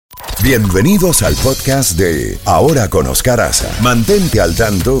Bienvenidos al podcast de Ahora con Oscar Aza. Mantente al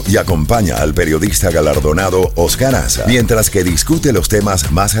tanto y acompaña al periodista galardonado Oscar Aza mientras que discute los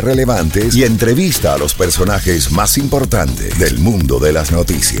temas más relevantes y entrevista a los personajes más importantes del mundo de las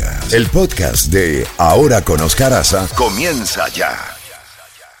noticias. El podcast de Ahora con Oscar Aza comienza ya.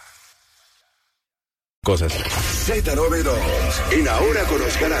 Cosas. Z92 en Ahora con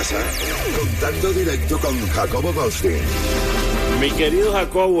Oscar Aza. Contacto directo con Jacobo Goldstein. Mi querido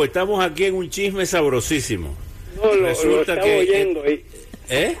Jacobo, estamos aquí en un chisme sabrosísimo. No, lo estaba oyendo.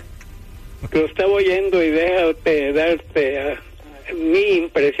 Lo estaba oyendo y déjate darte mi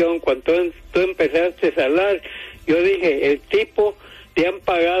impresión. Cuando tú empezaste a hablar, yo dije, el tipo te han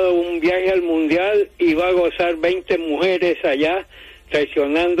pagado un viaje al mundial y va a gozar 20 mujeres allá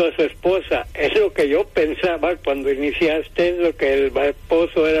traicionando a su esposa. Es lo que yo pensaba cuando iniciaste, lo que el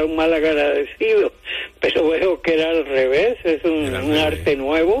esposo era un mal agradecido, pero veo que era al revés, es un arte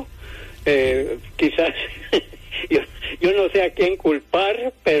nuevo. Quizás yo no sé a quién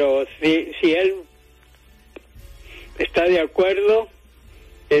culpar, pero si él está de acuerdo,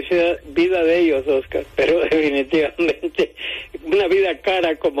 esa vida de ellos, Oscar, pero definitivamente una vida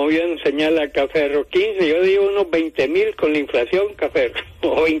cara, como bien señala Caferro, 15, yo digo unos 20,000 con la inflación, Caferro,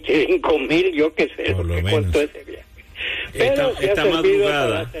 o 25,000, yo qué sé, por lo menos. Cuánto ese viaje. Pero si ha servido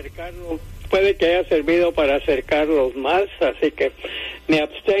para acercarlo, puede que haya servido para acercarlos más, así que me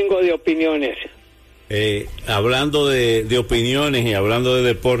abstengo de opiniones. Hablando de opiniones y hablando de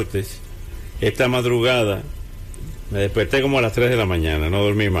deportes, esta madrugada me desperté como a las 3 de la mañana, no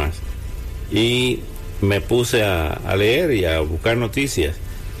dormí más. Y me puse a leer y a buscar noticias.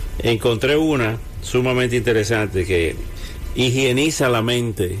 Encontré una sumamente interesante que higieniza la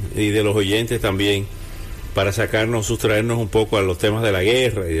mente y de los oyentes también para sustraernos un poco a los temas de la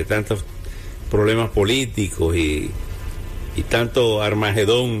guerra y de tantos problemas políticos y tanto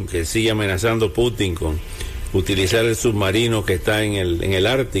Armagedón que sigue amenazando Putin con utilizar el submarino que está en el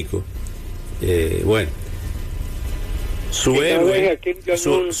Ártico. Bueno. No deja a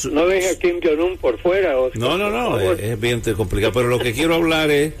Kim Jong-un por fuera. Oscar, no, es bien complicado, pero lo que quiero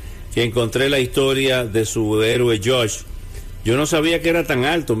hablar es que encontré la historia de su héroe Josh. Yo no sabía que era tan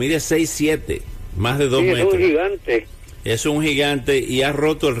alto, mide 6'7", más de 2 metros. Es un gigante. Es un gigante y ha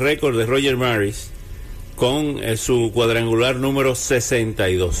roto el récord de Roger Maris con su cuadrangular número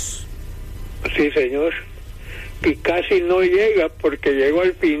 62. Sí, señor. Y casi no llega porque llegó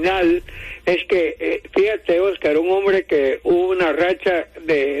al final. Es que, fíjate, Oscar, un hombre que hubo una racha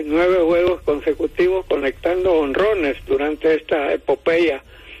de 9 juegos consecutivos conectando honrones durante esta epopeya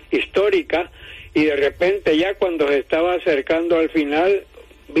histórica, y de repente ya cuando se estaba acercando al final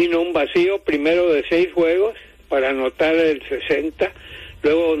vino un vacío, primero de 6 juegos para anotar el 60,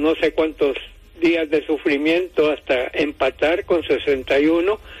 luego no sé cuántos días de sufrimiento hasta empatar con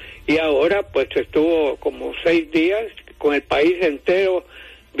 61, y ahora pues estuvo como 6 días con el país entero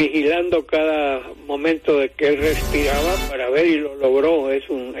vigilando cada momento de que él respiraba para ver, y lo logró. Es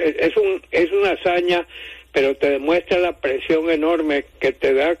una hazaña, pero te demuestra la presión enorme que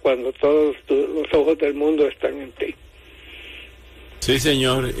te da cuando todos los ojos del mundo están en ti. Sí,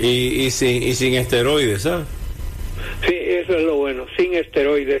 señor, y sin esteroides, ¿sabes? Sí, eso es lo bueno, sin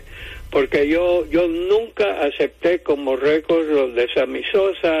esteroides, porque yo nunca acepté como récord los de Sammy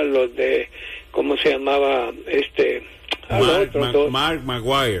Sosa, los de, ¿cómo se llamaba? Mark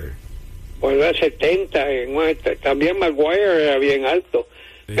Maguire. Pues a 70, también Maguire era bien alto.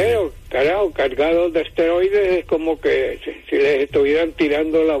 Sí. Pero, carajo, cargados de esteroides es como que si les estuvieran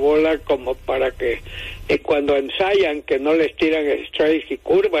tirando la bola como para que cuando ensayan, que no les tiran strikes y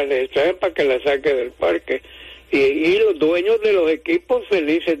curvas, les traen para que la saque del parque. Y los dueños de los equipos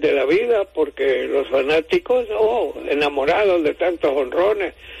felices de la vida, porque los fanáticos, enamorados de tantos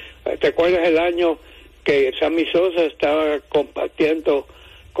honrones. ¿Te acuerdas el año que Sammy Sosa estaba compartiendo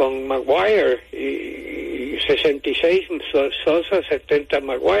con Maguire, y 66 Sosa, 70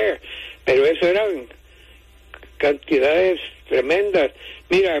 Maguire, pero eso eran cantidades tremendas?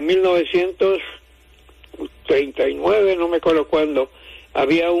 Mira, en 1939, no me acuerdo cuándo,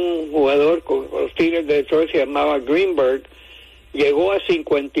 había un jugador con los Tigres de Detroit, se llamaba Greenberg, llegó a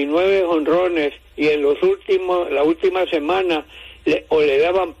 59 honrones, y en la última semana o le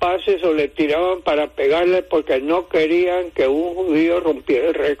daban pases o le tiraban para pegarle porque no querían que un judío rompiera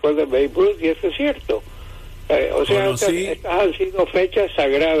el récord de Babe Ruth, y eso es cierto. Estas han sido fechas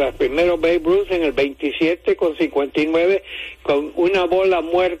sagradas. Primero Babe Ruth en el 27 con 59 con una bola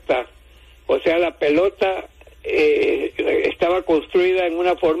muerta, o sea, la pelota estaba construida en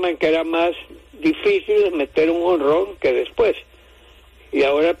una forma en que era más difícil meter un jonrón que después. Y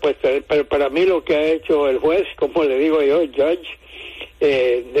ahora pues, pero para mí lo que ha hecho el juez, como le digo yo, Judge,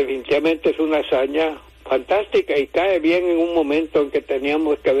 definitivamente es una hazaña fantástica y cae bien en un momento en que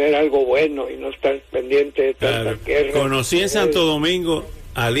teníamos que ver algo bueno y no estar pendiente de tanta guerra. Conocí en Santo Domingo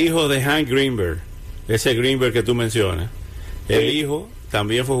al hijo de Hank Greenberg, ese Greenberg que tú mencionas. El hijo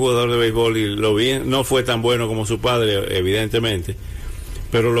también fue jugador de béisbol y lo vi, no fue tan bueno como su padre, evidentemente,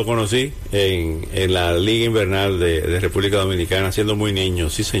 pero lo conocí en la Liga Invernal de República Dominicana, siendo muy niño,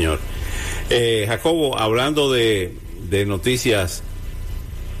 sí señor. Jacobo, hablando de noticias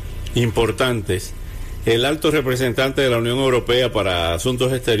importantes, el alto representante de la Unión Europea para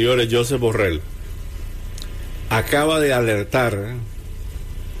Asuntos Exteriores, Josep Borrell, acaba de alertar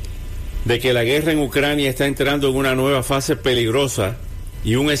de que la guerra en Ucrania está entrando en una nueva fase peligrosa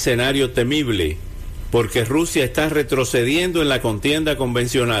y un escenario temible, porque Rusia está retrocediendo en la contienda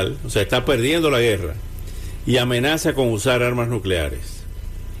convencional, o sea, está perdiendo la guerra, y amenaza con usar armas nucleares.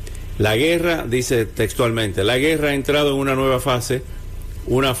 La guerra, dice textualmente, la guerra ha entrado en una nueva fase,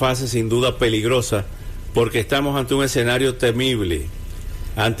 una fase sin duda peligrosa, porque estamos ante un escenario temible,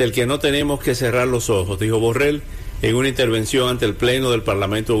 ante el que no tenemos que cerrar los ojos, dijo Borrell en una intervención ante el Pleno del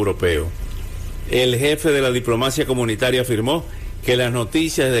Parlamento Europeo. El jefe de la diplomacia comunitaria afirmó que las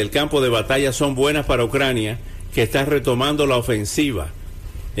noticias del campo de batalla son buenas para Ucrania, que está retomando la ofensiva.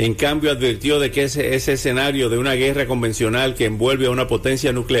 En cambio, advirtió de que ese escenario de una guerra convencional que envuelve a una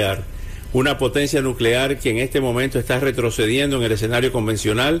potencia nuclear que en este momento está retrocediendo en el escenario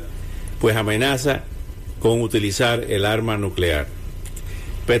convencional, pues amenaza con utilizar el arma nuclear.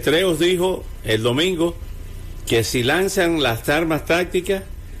 Petreus dijo el domingo que si lanzan las armas tácticas,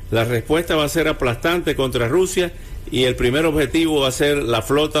 la respuesta va a ser aplastante contra Rusia y el primer objetivo va a ser la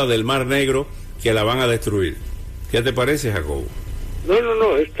flota del Mar Negro, que la van a destruir. ¿Qué te parece, Jacobo?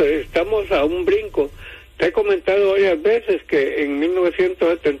 No, estamos a un brinco. Te he comentado varias veces que en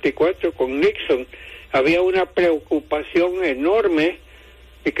 1974 con Nixon había una preocupación enorme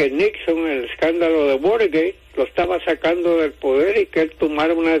y que Nixon, el escándalo de Watergate, lo estaba sacando del poder y que él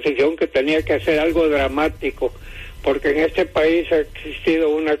tomara una decisión que tenía que hacer algo dramático, porque en este país ha existido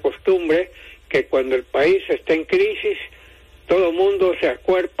una costumbre que cuando el país está en crisis, todo el mundo se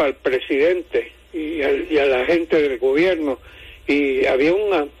acuerpa al presidente y a la gente del gobierno, y había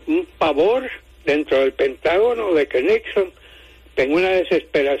un pavor dentro del Pentágono de que Nixon, en una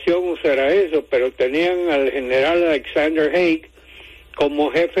desesperación usara eso, pero tenían al general Alexander Haig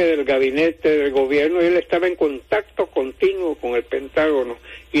como jefe del gabinete del gobierno y él estaba en contacto continuo con el Pentágono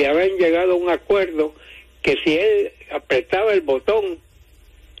y habían llegado a un acuerdo que si él apretaba el botón,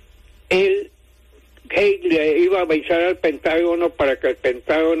 Haig le iba a avisar al Pentágono para que el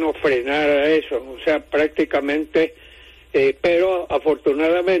Pentágono frenara eso, o sea, prácticamente, pero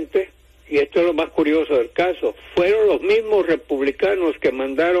afortunadamente, y esto es lo más curioso del caso, fueron los mismos republicanos que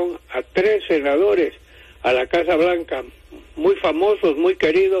mandaron a 3 senadores a la Casa Blanca, muy famosos, muy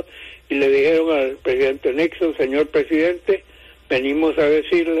queridos, y le dijeron al presidente Nixon: señor presidente, venimos a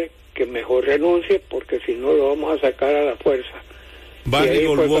decirle que mejor renuncie porque si no lo vamos a sacar a la fuerza. Barry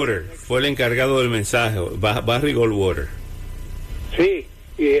Goldwater fue el encargado del mensaje, Barry Goldwater. Sí,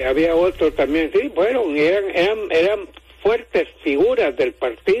 y había otro también, sí, bueno, eran fuertes figuras del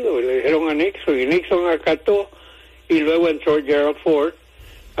partido, y le dijeron a Nixon, y Nixon acató, y luego entró Gerald Ford.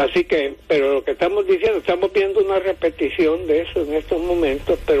 Así que, pero lo que estamos diciendo, estamos viendo una repetición de eso en estos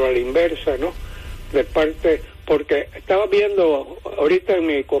momentos, pero a la inversa, ¿no? De parte, porque estaba viendo ahorita en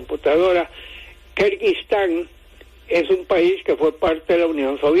mi computadora, Kirguistán es un país que fue parte de la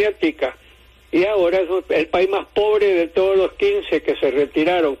Unión Soviética y ahora es el país más pobre de todos los 15 que se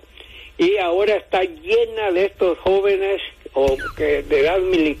retiraron, y ahora está llena de estos jóvenes de edad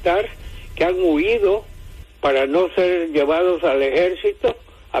militar que han huido para no ser llevados al ejército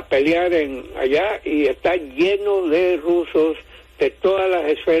a pelear allá, y está lleno de rusos de todas las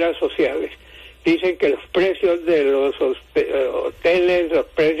esferas sociales. Dicen que los precios de los hoteles, los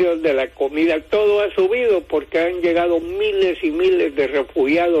precios de la comida, todo ha subido porque han llegado miles y miles de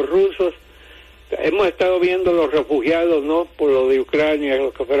refugiados rusos. Hemos estado viendo los refugiados, ¿no? Por lo de Ucrania,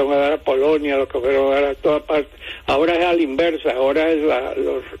 los que fueron a dar a Polonia, los que fueron a dar a toda parte. Ahora es a la inversa, ahora es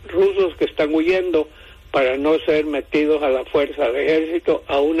los rusos que están huyendo para no ser metidos a la fuerza del ejército,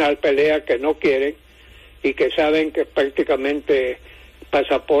 a una pelea que no quieren y que saben que prácticamente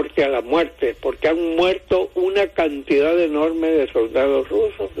pasaporte a la muerte, porque han muerto una cantidad enorme de soldados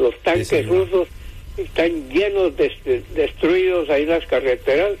rusos. Los tanques rusos están llenos, destruidos ahí en las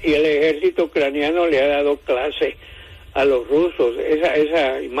carreteras, y el ejército ucraniano le ha dado clase a los rusos.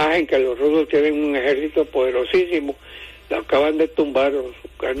 Esa imagen que los rusos tienen un ejército poderosísimo, la acaban de tumbar los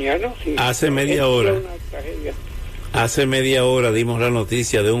ucranianos. Y hace media hora dimos la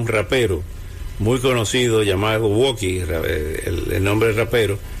noticia de un rapero muy conocido llamado Woki, el nombre del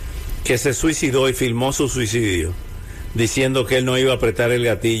rapero, que se suicidó y filmó su suicidio, diciendo que él no iba a apretar el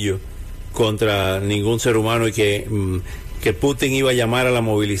gatillo contra ningún ser humano y que Putin iba a llamar a la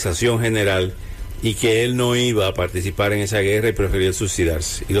movilización general y que él no iba a participar en esa guerra y prefirió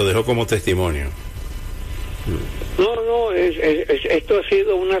suicidarse. Y lo dejó como testimonio. Esto ha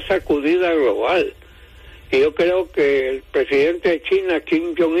sido una sacudida global. Y yo creo que el presidente de China,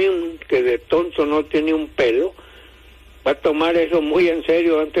 Kim Jong-un, que de tonto no tiene un pelo, va a tomar eso muy en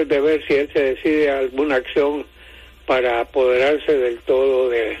serio antes de ver si él se decide a alguna acción para apoderarse del todo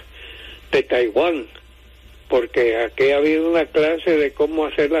de Taiwán. Porque aquí ha habido una clase de cómo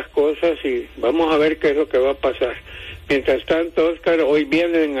hacer las cosas y vamos a ver qué es lo que va a pasar. Mientras tanto, Oscar, hoy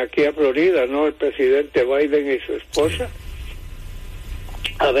vienen aquí a Florida, ¿no? El presidente Biden y su esposa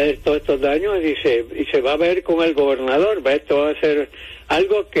a ver todos estos daños y se va a ver con el gobernador. Esto va a ser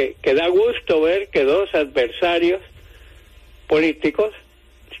algo que da gusto ver que dos adversarios políticos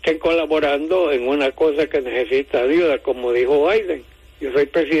estén colaborando en una cosa que necesita ayuda, como dijo Biden. Yo soy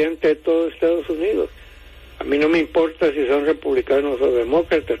presidente de todos Estados Unidos. A mí no me importa si son republicanos o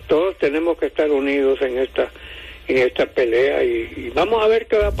demócratas, todos tenemos que estar unidos en esta pelea y vamos a ver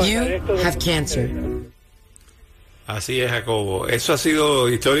qué va a pasar. You have cancer. Así es, Jacobo. Eso ha sido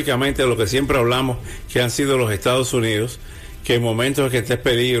históricamente lo que siempre hablamos, que han sido los Estados Unidos, que en momentos en que esté en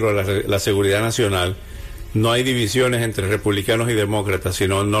peligro la seguridad nacional, no hay divisiones entre republicanos y demócratas,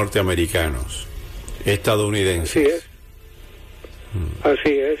 sino norteamericanos, estadounidenses.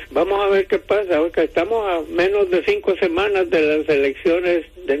 Así es. Vamos a ver qué pasa, porque estamos a menos de 5 semanas de las elecciones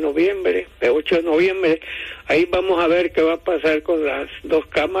de noviembre, de 8 de noviembre. Ahí vamos a ver qué va a pasar con las dos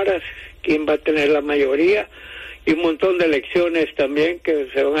cámaras, quién va a tener la mayoría, y un montón de elecciones también que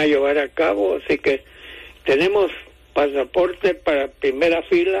se van a llevar a cabo. Así que tenemos pasaporte para primera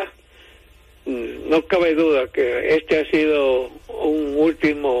fila. No cabe duda que este ha sido un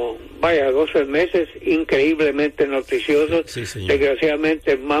último, 12 meses increíblemente noticiosos. Sí,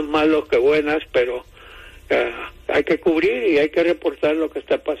 desgraciadamente más malos que buenas, pero hay que cubrir y hay que reportar lo que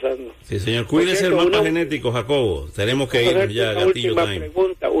está pasando. Sí, señor. Cuídese el mapa genético, Jacobo. Tenemos que irnos ya, gatillo time.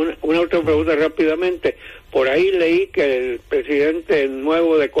 Una última pregunta rápidamente. Por ahí leí que el presidente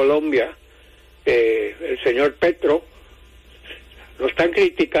nuevo de Colombia, el señor Petro, lo están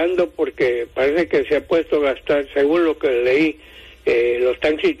criticando porque parece que se ha puesto a gastar, según lo que leí, lo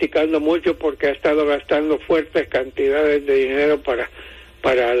están criticando mucho porque ha estado gastando fuertes cantidades de dinero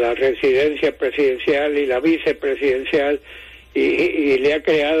para la residencia presidencial y la vicepresidencial y le ha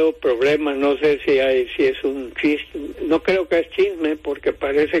creado problemas. No sé si es un chisme, no creo que es chisme porque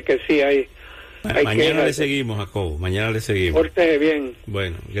parece que sí hay mañana le seguimos, Jacobo, mañana le seguimos. Pórtese bien.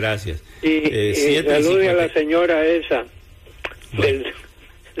 Bueno, gracias. Y salude a la señora esa, bueno,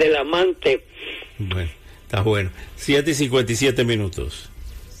 del amante. Bueno, está bueno. 7:57.